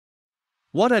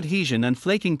What adhesion and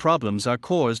flaking problems are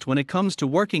caused when it comes to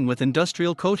working with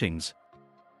industrial coatings?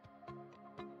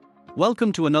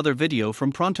 Welcome to another video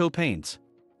from Pronto Paints.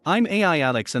 I'm AI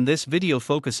Alex and this video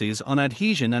focuses on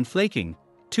adhesion and flaking,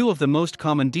 two of the most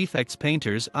common defects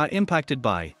painters are impacted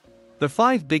by. The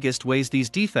 5 biggest ways these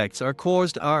defects are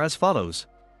caused are as follows.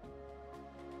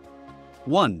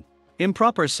 1.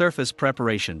 Improper surface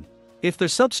preparation. If the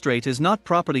substrate is not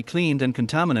properly cleaned and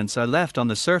contaminants are left on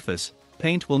the surface,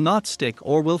 paint will not stick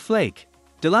or will flake.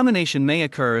 Delamination may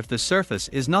occur if the surface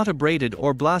is not abraded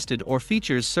or blasted or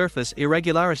features surface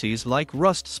irregularities like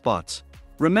rust spots.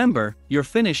 Remember, your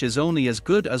finish is only as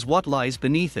good as what lies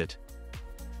beneath it.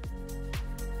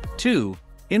 2.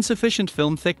 Insufficient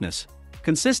film thickness.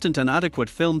 Consistent and adequate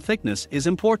film thickness is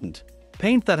important.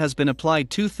 Paint that has been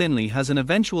applied too thinly has an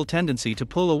eventual tendency to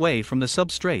pull away from the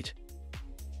substrate.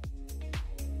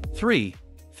 3.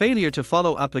 Failure to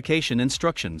follow application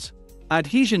instructions.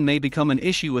 Adhesion may become an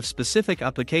issue if specific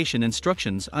application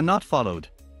instructions are not followed.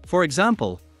 For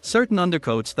example, certain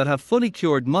undercoats that have fully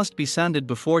cured must be sanded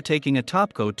before taking a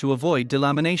topcoat to avoid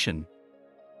delamination.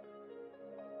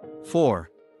 4.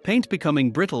 Paint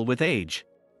becoming brittle with age.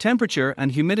 Temperature and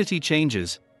humidity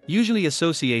changes, usually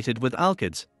associated with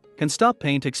alkyds, can stop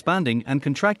paint expanding and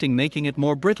contracting, making it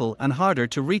more brittle and harder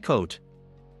to recoat.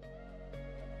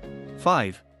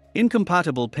 5.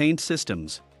 Incompatible paint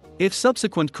systems. If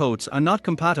subsequent coats are not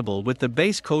compatible with the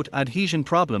base coat, adhesion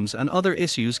problems and other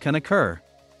issues can occur.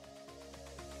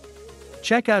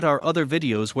 Check out our other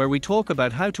videos where we talk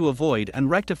about how to avoid and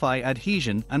rectify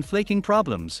adhesion and flaking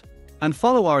problems. And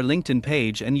follow our LinkedIn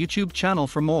page and YouTube channel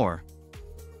for more.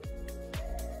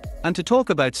 And to talk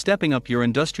about stepping up your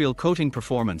industrial coating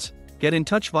performance, get in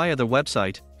touch via the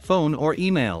website, phone or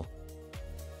email.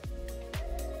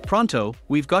 Pronto,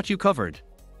 we've got you covered.